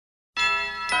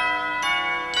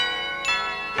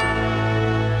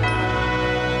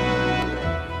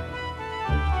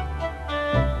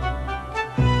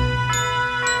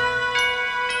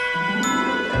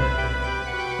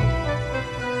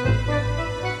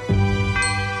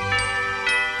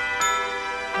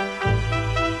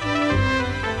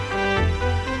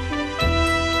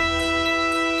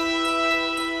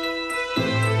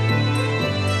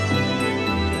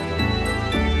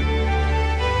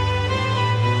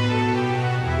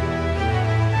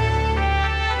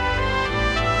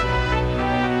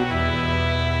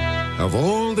Of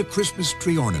all the Christmas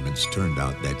tree ornaments turned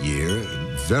out that year,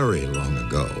 very long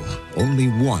ago, only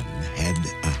one had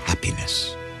a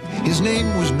happiness. His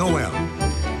name was Noel,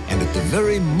 and at the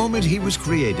very moment he was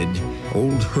created,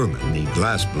 old Herman, the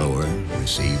glassblower,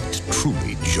 received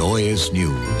truly joyous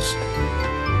news.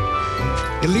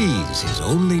 Elise, his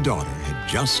only daughter, had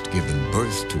just given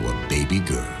birth to a baby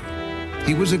girl.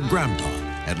 He was a grandpa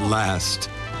at last.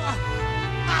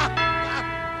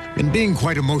 And being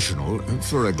quite emotional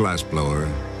for a glassblower,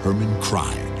 Herman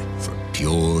cried for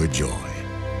pure joy.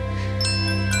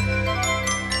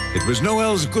 It was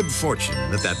Noel's good fortune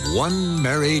that that one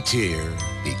merry tear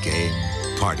became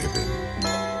part of him.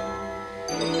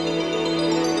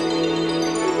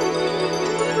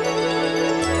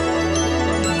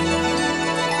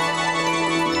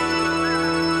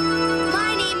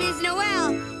 My name is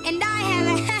Noel, and I have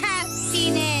a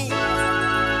happiness.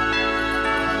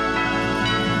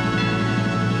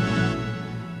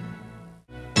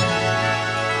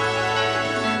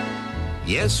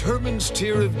 Yes, Herman's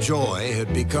tear of joy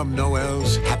had become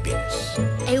Noel's happiness.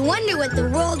 I wonder what the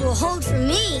world will hold for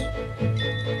me.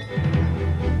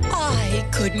 I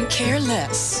couldn't care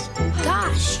less.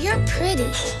 Gosh, you're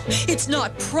pretty. It's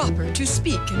not proper to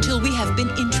speak until we have been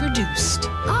introduced.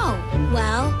 Oh,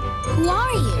 well, who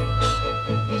are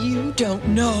you? You don't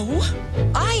know?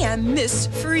 I am Miss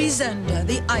Friesenda,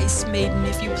 the Ice Maiden,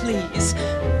 if you please.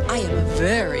 I am a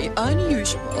very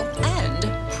unusual and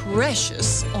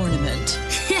precious ornament.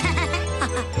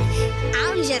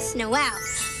 I'm just Noel,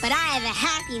 but I have a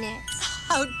happiness.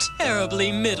 How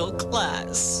terribly middle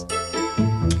class.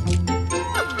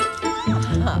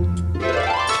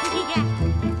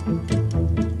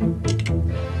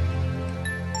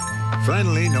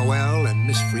 Finally, Noel and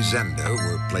Miss Friesenda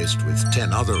were placed with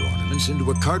 10 other ornaments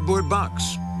into a cardboard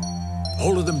box.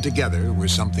 All of them together were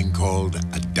something called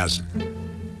a dozen.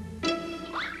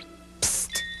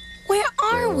 Psst, where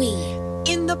are we?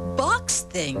 In the box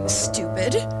thing,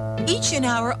 stupid. Each in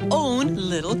our own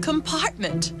little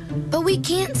compartment. But we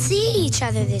can't see each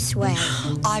other this way.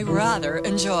 I rather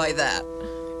enjoy that.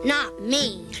 Not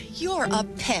me. You're a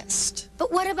pest.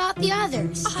 But what about the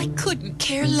others? I couldn't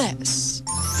care less.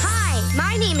 Hi,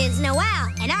 my name is Noel,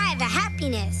 and I have a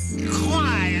happiness.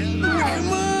 Quiet.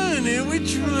 Come on, we're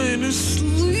trying to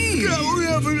sleep. Yeah, we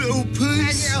have no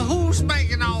peace. And who's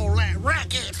making all that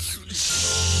racket?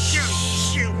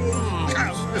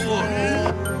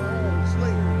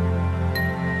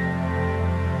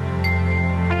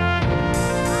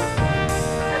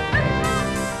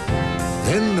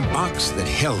 Then the box that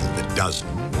held the dozen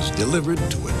was delivered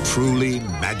to a truly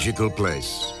magical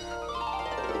place.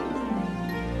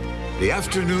 The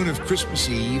afternoon of Christmas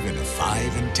Eve in a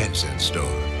 5 and 10 cent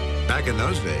store. Back in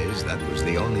those days, that was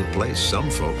the only place some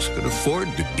folks could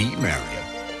afford to be merry.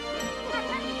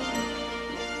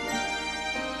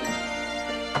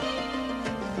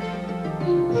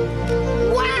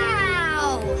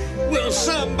 Wow! Will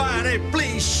somebody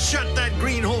please shut that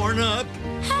greenhorn up?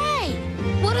 Hey,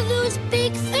 what are those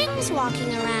big things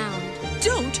walking around?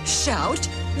 Don't shout.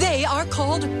 They are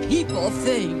called people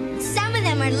things. Some of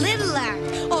them are littler.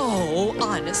 Oh,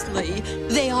 honestly,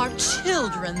 they are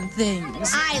children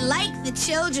things. I like the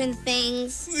children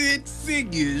things. It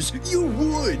figures. You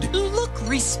would. Look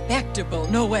respectable,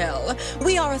 Noel.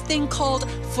 We are a thing called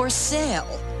for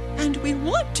sale. And we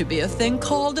want to be a thing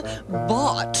called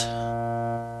bought.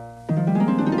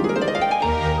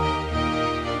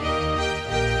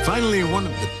 Finally, one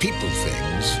of the people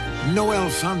things, Noel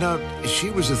found out she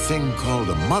was a thing called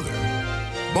a mother,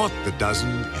 bought the dozen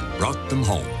and brought them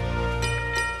home.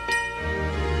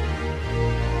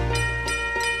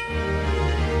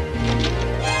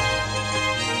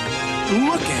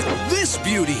 Look at this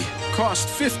beauty. Cost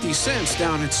 50 cents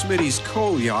down at Smitty's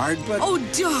coal yard, but... Oh,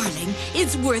 darling,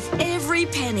 it's worth every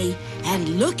penny.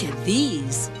 And look at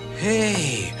these.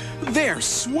 Hey, they're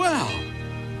swell.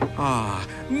 Ah,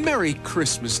 Merry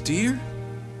Christmas, dear.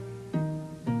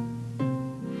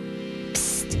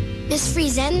 Psst, Miss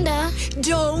Friesenda.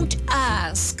 Don't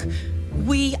ask.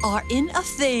 We are in a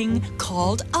thing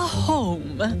called a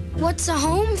home. What's a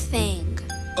home thing?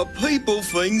 A people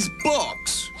thing's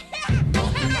box.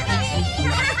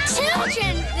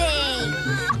 Children thing!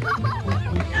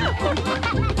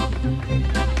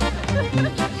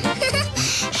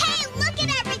 Hey, look at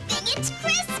everything! It's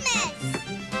Christmas!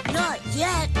 Not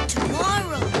yet.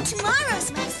 Tomorrow.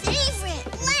 Tomorrow's my favorite.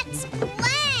 Let's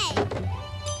play!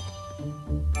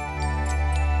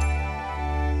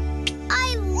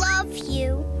 I love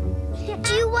you.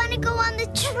 Do you want to go on the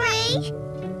tree?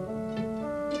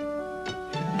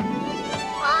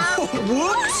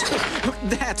 Whoops!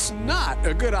 That's not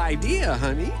a good idea,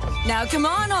 honey. Now come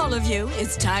on, all of you.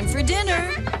 It's time for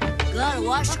dinner. Gotta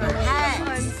wash our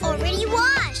hands. Already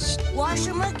washed. Wash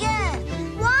them again.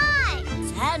 Why?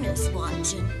 Santa's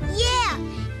watching. Yeah,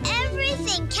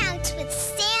 everything counts with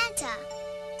Santa.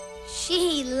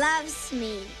 She loves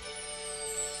me.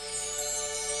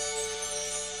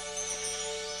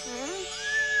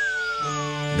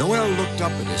 Noel looked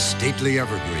up at a stately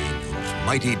evergreen whose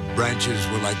mighty branches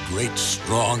were like great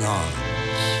strong arms.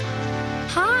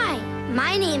 Hi,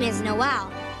 my name is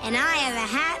Noel, and I have a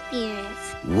happiness.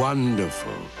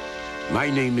 Wonderful. My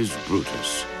name is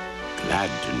Brutus. Glad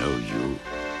to know you.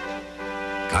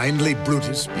 Kindly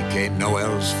Brutus became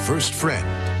Noel's first friend.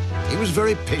 He was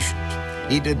very patient.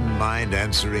 He didn't mind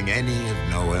answering any of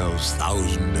Noel's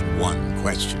 1,001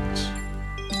 questions.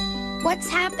 What's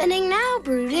happening now,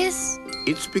 Brutus?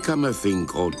 It's become a thing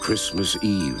called Christmas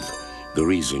Eve, the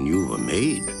reason you were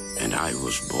made and I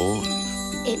was born.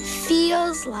 It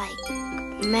feels like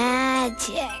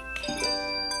magic.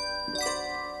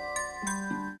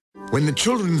 When the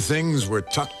children things were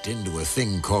tucked into a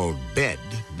thing called bed,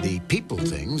 the people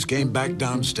things came back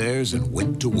downstairs and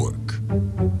went to work.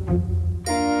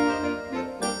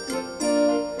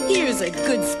 Here's a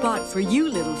good spot for you,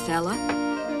 little fella.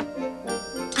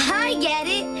 I get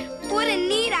it. What a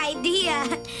neat idea.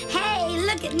 Hey,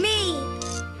 look at me.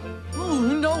 Oh,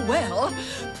 Noel,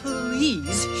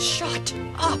 please shut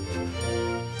up.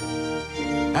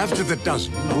 After the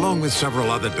dozen, along with several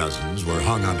other dozens, were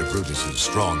hung onto Brutus's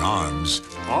strong arms,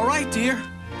 All right, dear.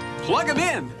 Plug 'em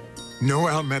in.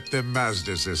 Noel met the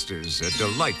Mazda sisters, a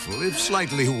delightful, if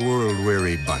slightly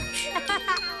world-weary bunch.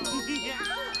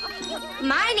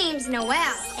 My name's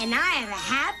Noel, and I have a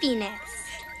happiness.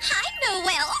 Hi,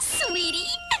 Noel, sweetie.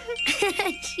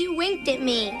 She winked at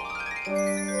me.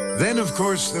 Then, of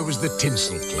course, there was the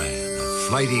Tinsel Clan, a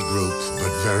flighty group,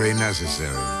 but very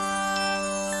necessary.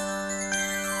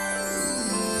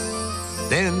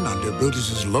 Then, under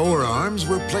Brutus's lower arms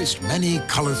were placed many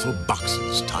colorful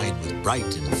boxes tied with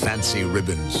bright and fancy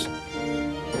ribbons.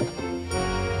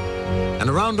 And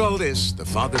around all this, the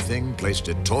father thing placed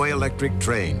a toy electric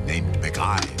train named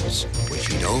McIves, which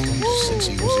he'd owned since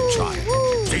he was a child.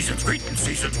 Season's greetings,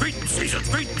 season's greetings, season's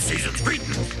greetings, season's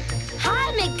greetings.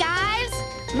 Hi, McGives.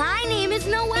 My name is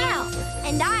Noel,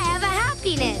 and I have a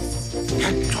happiness.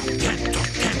 Can't talk, can't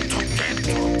talk, can't talk, can't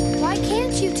talk. Why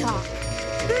can't you talk?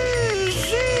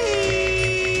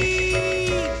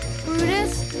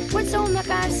 Brutus, what's old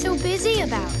McIves so busy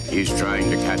about? He's trying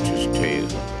to catch his tail.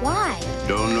 Why?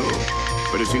 Don't know,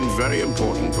 but it seems very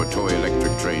important for toy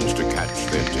electric trains to catch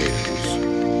their tails.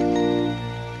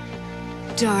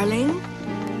 Darling?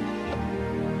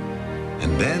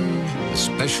 And then a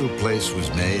special place was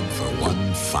made for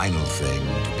one final thing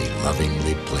to be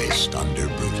lovingly placed under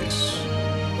Brutus.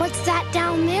 What's that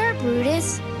down there,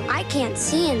 Brutus? I can't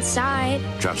see inside.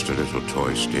 Just a little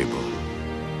toy stable.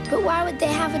 But why would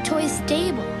they have a toy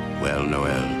stable? Well,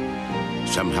 Noel,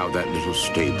 somehow that little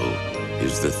stable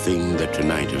is the thing that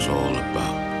tonight is all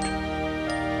about.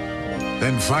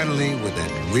 Then finally, with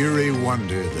that weary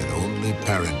wonder that only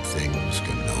parent things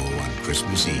can know on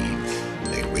Christmas Eve,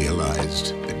 they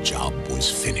realized the job was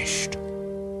finished.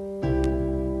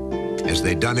 As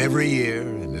they'd done every year,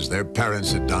 and as their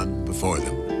parents had done before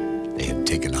them, they had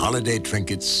taken holiday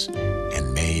trinkets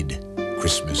and made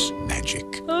Christmas magic.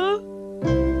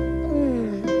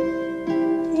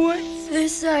 What's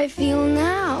this I feel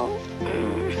now?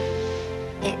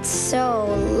 It's so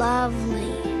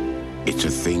lovely. It's a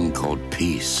thing called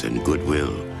peace and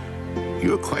goodwill.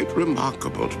 You're quite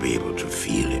remarkable to be able to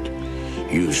feel it.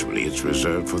 Usually it's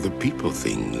reserved for the people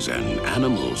things and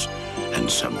animals, and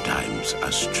sometimes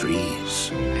us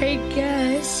trees. I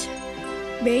guess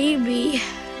maybe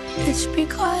it's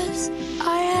because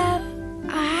I have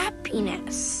a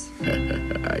happiness.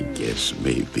 I guess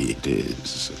maybe it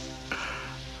is.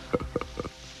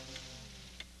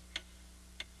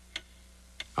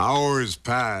 Hours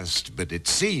passed, but it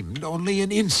seemed only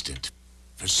an instant.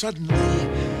 For suddenly,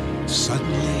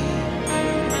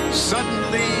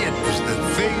 it was the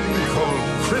thing called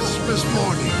Christmas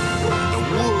morning. And the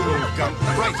world got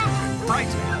brighter and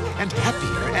brighter, and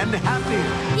happier and happier.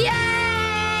 Yay!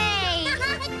 I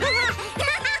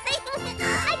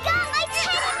got my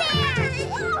teddy bear!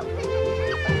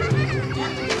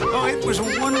 Oh, it was a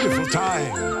wonderful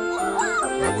time.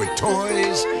 There were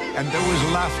toys, and there was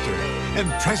laughter, and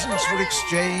presents were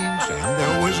exchanged, and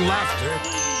there was laughter.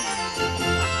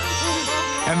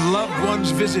 And loved ones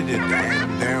visited,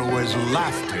 and there was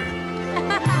laughter.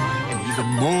 And even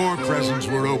more presents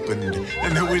were opened,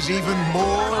 and there was even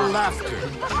more laughter.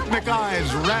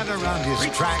 McIves ran around his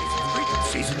track.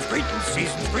 Season's greetings,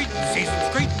 season's greeting, season's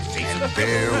greeting, season's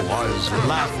There was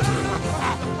laughter.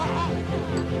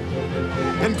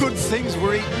 And good things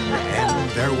were eaten, and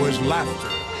there was laughter.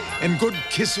 And good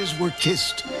kisses were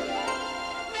kissed.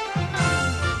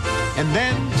 And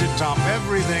then, to top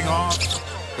everything off,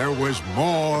 there was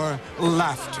more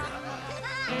laughter.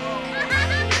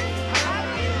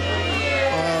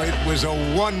 Oh, it was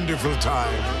a wonderful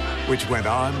time, which went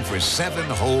on for 7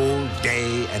 whole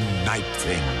day and night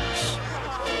things.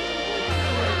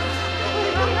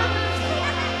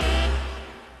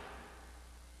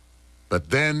 But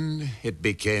then it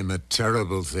became a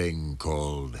terrible thing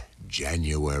called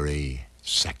January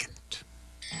 2nd.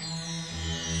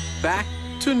 Back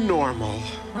to normal.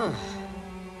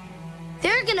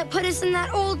 They're gonna put us in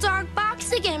that old dark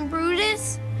box again,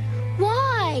 Brutus.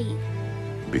 Why?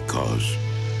 Because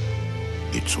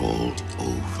it's all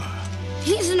over.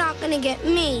 He's not gonna get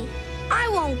me. I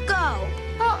won't go.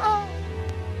 Uh-oh.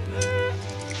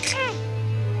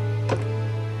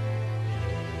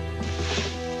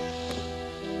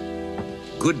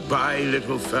 Goodbye,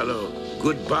 little fellow.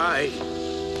 Goodbye.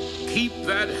 Keep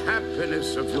that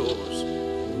happiness of yours.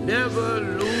 Never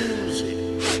lose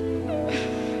it.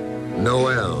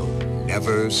 Noel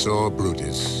never saw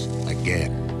Brutus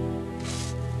again.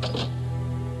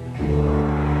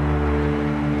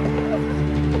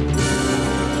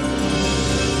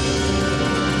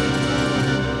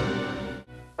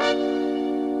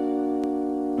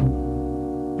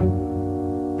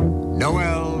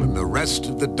 Noel and the rest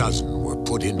of the dozen were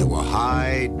put into a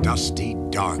high, dusty,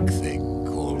 dark thing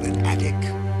called an attic,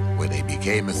 where they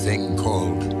became a thing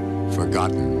called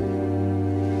forgotten.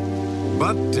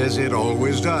 But as it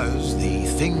always does, the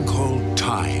thing called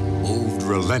time moved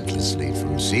relentlessly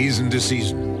from season to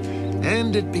season,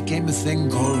 and it became a thing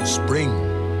called spring,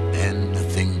 then a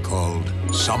thing called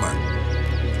summer.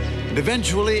 And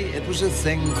eventually it was a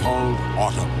thing called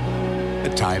autumn, a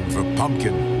time for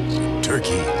pumpkins and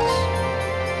turkeys.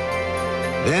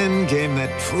 Then came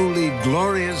that truly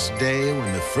glorious day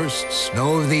when the first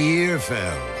snow of the year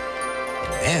fell.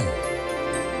 And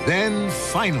then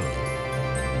finally...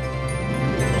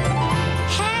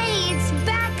 Hey, it's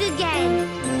back again.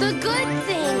 The good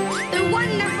thing. The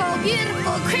wonderful,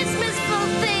 beautiful, Christmasful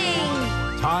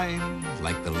thing. Time,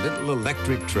 like the little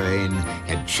electric train,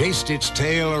 had chased its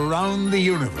tail around the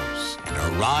universe and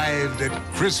arrived at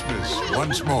Christmas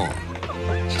once more.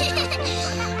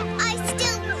 I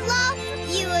still love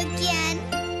you again.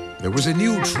 There was a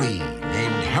new tree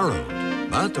named Harold,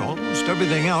 but almost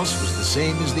everything else was the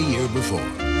same as the year before.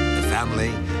 The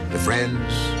family, the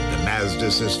friends, the Mazda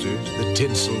sisters, the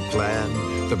tinsel clan,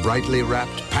 the brightly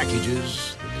wrapped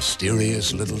packages, the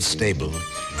mysterious little stable,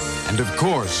 and of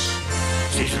course...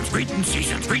 season's greeting,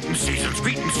 season's greeting, season's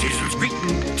greeting, season's greeting.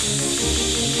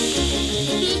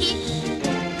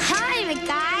 Hi,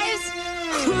 McGuys.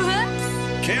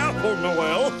 Whoops. Careful,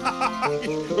 Noel.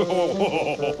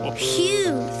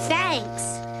 Phew, thanks.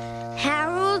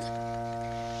 Harold,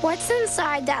 what's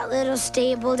inside that little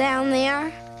stable down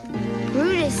there?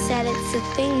 Brutus said it's the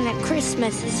thing that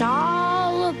Christmas is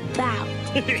all about.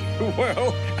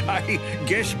 Well, I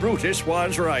guess Brutus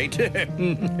was right.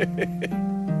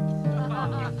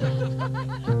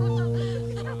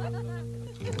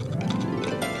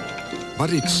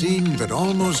 But it seemed that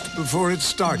almost before it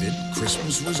started,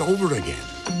 Christmas was over again.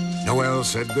 Noel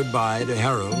said goodbye to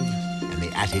Harold, and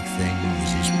the attic thing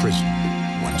was his prison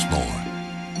once more.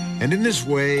 And in this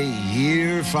way,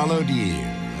 year followed year,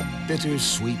 a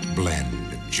bittersweet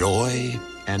blend of joy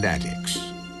and attics.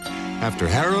 After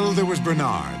Harold, there was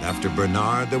Bernard. After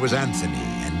Bernard, there was Anthony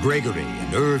and Gregory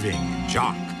and Irving and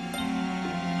Jock.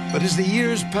 But as the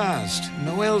years passed,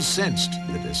 Noel sensed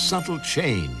that a subtle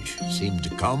change seemed to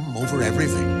come over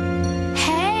everything.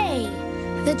 Hey,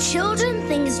 the children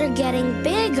things are getting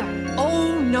bigger.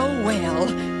 Oh, Noel,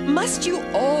 must you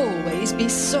always be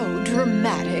so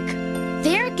dramatic?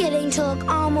 They're getting to look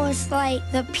almost like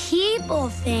the people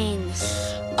things.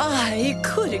 I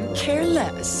couldn't care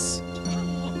less.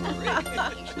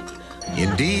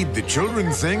 Indeed, the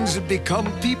children things had become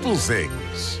people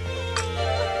things.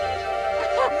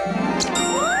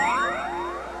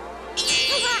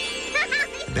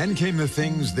 Then came the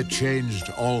things that changed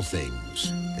all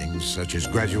things. Things such as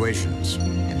graduations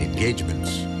and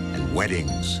engagements and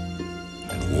weddings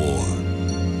and war.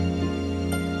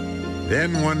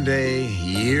 Then one day,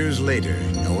 years later,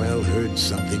 Noel heard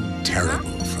something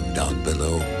terrible from down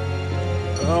below.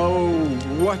 Oh,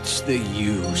 what's the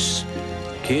use?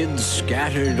 Kids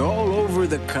scattered all over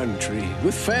the country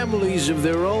with families of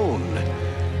their own.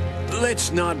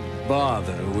 Let's not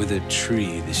bother with a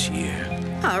tree this year.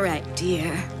 All right,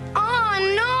 dear. Oh,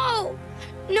 no!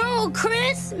 No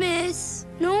Christmas.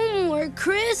 No more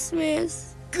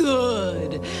Christmas.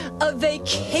 Good. A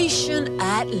vacation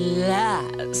at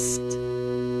last.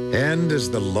 And as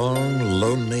the long,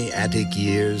 lonely attic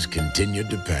years continued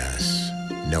to pass,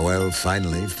 Noel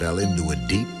finally fell into a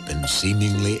deep and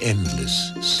seemingly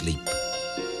endless sleep.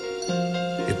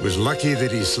 It was lucky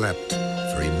that he slept,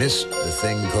 for he missed the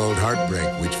thing called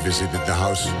heartbreak which visited the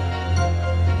house.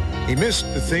 He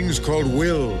missed the things called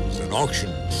wills and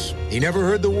auctions. He never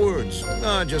heard the words,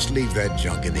 just leave that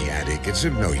junk in the attic, it's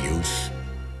of no use.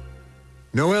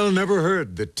 Noel never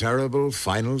heard the terrible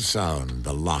final sound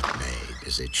the lock made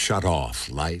as it shut off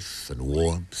life and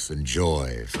warmth and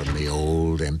joy from the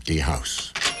old empty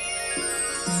house,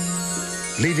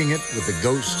 leaving it with the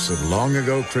ghosts of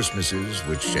long-ago Christmases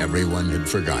which everyone had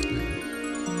forgotten.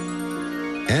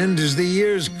 And as the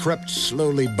years crept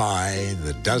slowly by,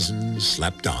 the dozens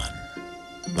slept on.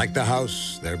 Like the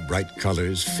house, their bright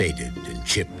colors faded and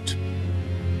chipped.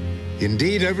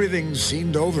 Indeed, everything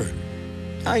seemed over.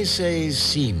 I say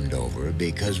seemed over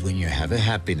because when you have a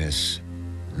happiness,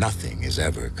 nothing is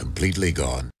ever completely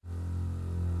gone.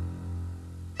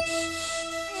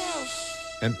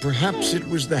 And perhaps it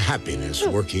was the happiness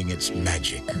working its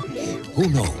magic. Who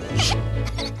knows?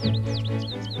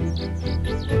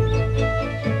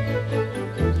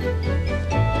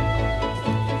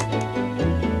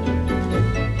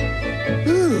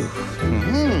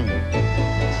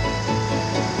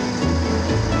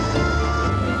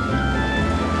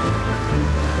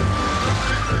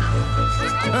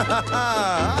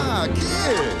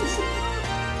 Kids!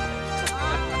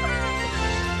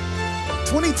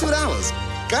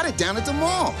 $22. Got it down at the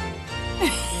mall.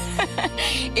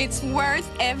 It's worth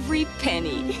every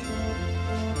penny.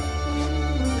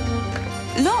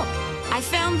 Look, I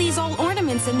found these old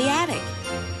ornaments in the attic.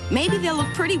 Maybe they'll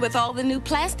look pretty with all the new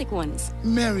plastic ones.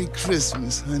 Merry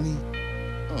Christmas, honey.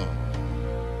 Oh.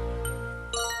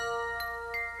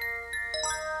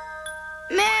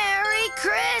 Merry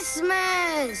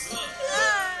Christmas!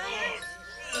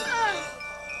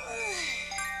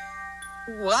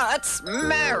 What's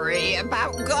merry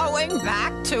about going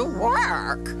back to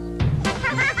work?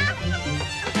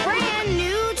 Brand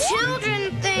new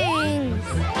children things!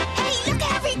 Hey, look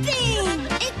at everything!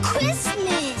 It's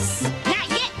Christmas! Not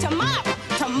yet tomorrow.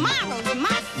 Tomorrow's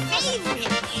my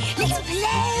favorite. Let's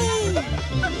play!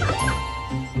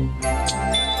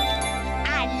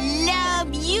 I love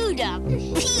you to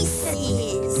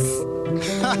pieces.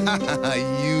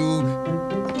 You...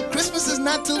 Christmas is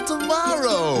not till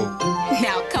tomorrow.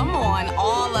 Now, come on,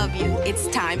 all of you. It's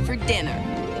time for dinner.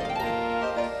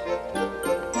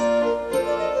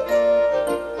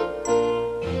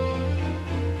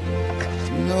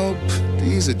 Nope,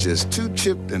 these are just too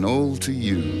chipped and old to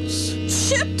use.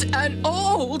 Chipped and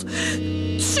old?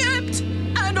 Chipped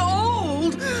and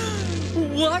old?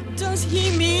 What does he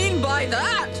mean by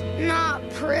that? Not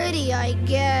pretty, I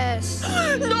guess.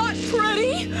 Not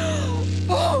pretty?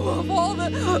 Oh, of all the...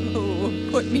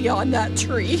 Oh, put me on that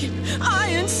tree. I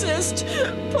insist.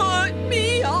 Put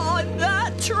me on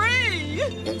that tree.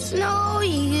 It's no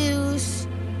use.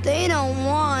 They don't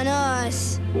want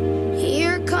us.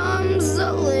 Here comes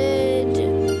the lid.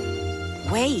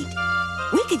 Wait,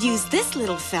 we could use this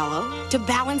little fellow to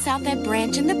balance out that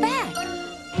branch in the back.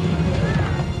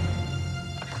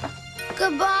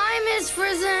 Goodbye, Miss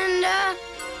Frizenda.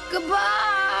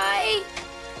 Goodbye.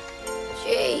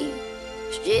 Gee,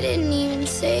 she didn't even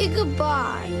say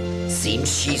goodbye. Seems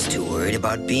she's too worried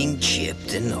about being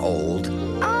chipped and old.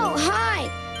 Oh, hi.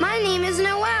 My name is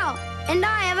Noel, and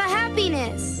I have a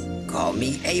happiness. Call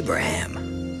me Abraham.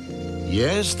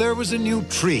 Yes, there was a new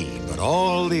tree, but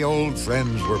all the old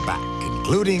friends were back,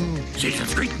 including...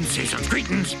 Season's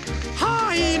greetings.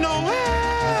 Hi,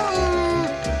 Noel!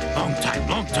 Long time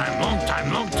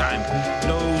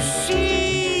no see.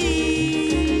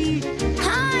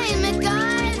 Hi,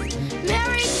 McGuy.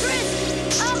 Merry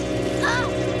Christmas.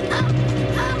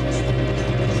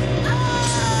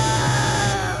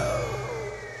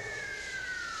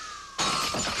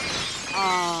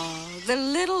 Oh, the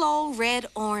little old red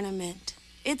ornament.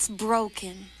 It's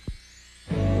broken.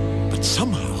 But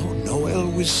somehow Noel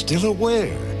was still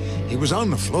aware. He was on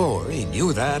the floor, he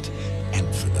knew that, and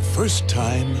for the first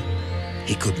time,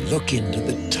 he could look into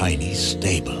the tiny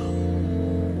stable.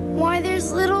 Why,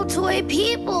 there's little toy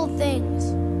people things,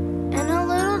 and a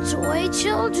little toy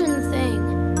children thing.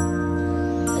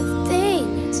 The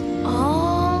thing it's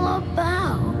all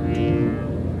about.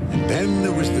 And then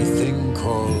there was the thing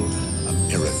called a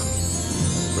miracle.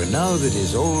 For now that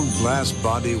his old glass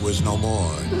body was no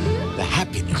more, the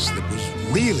happiness that was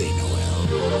really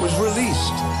Noel was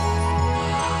released.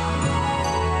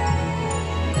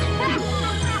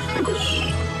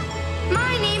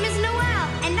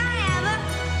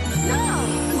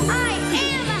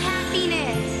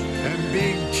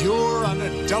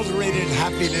 unadulterated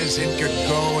happiness, it could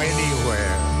go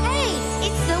anywhere. Hey,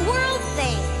 it's the world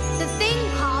thing. The thing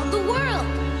called the world.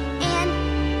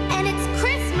 And it's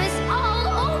Christmas all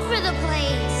over the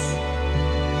place.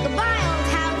 Goodbye, old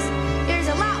house. There's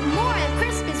a lot more of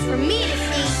Christmas for me to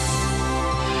see.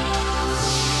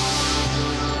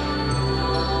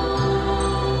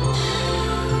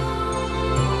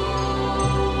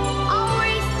 I'll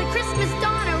race the Christmas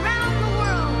dawn around the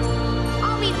world.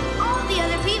 I'll meet all the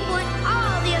other people in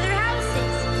all the other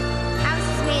houses.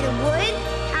 Houses made of wood,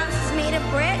 houses made of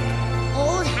brick,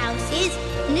 old houses,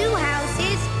 new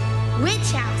houses,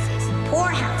 rich houses, poor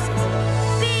houses,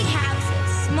 big houses,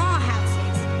 small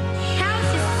houses.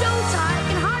 Houses so tall I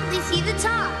can hardly see the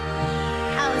top.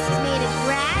 Houses made of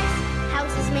grass,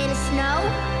 houses made of snow,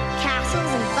 castles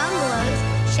and bungalows,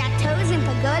 chateaus and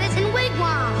pagodas and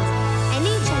wigwams. And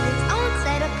each has its own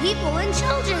set of people and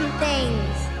children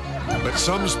things. But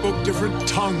some spoke different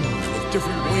tongues with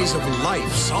different ways of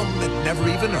life. Some had never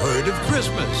even heard of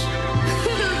Christmas.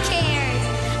 Who cares?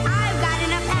 I've got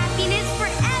enough happiness for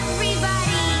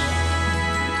everybody.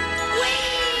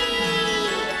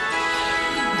 Whee!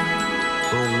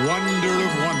 For wonder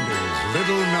of wonders,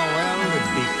 little Noel had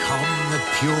become the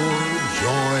pure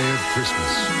joy of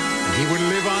Christmas. And he would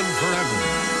live on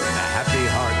forever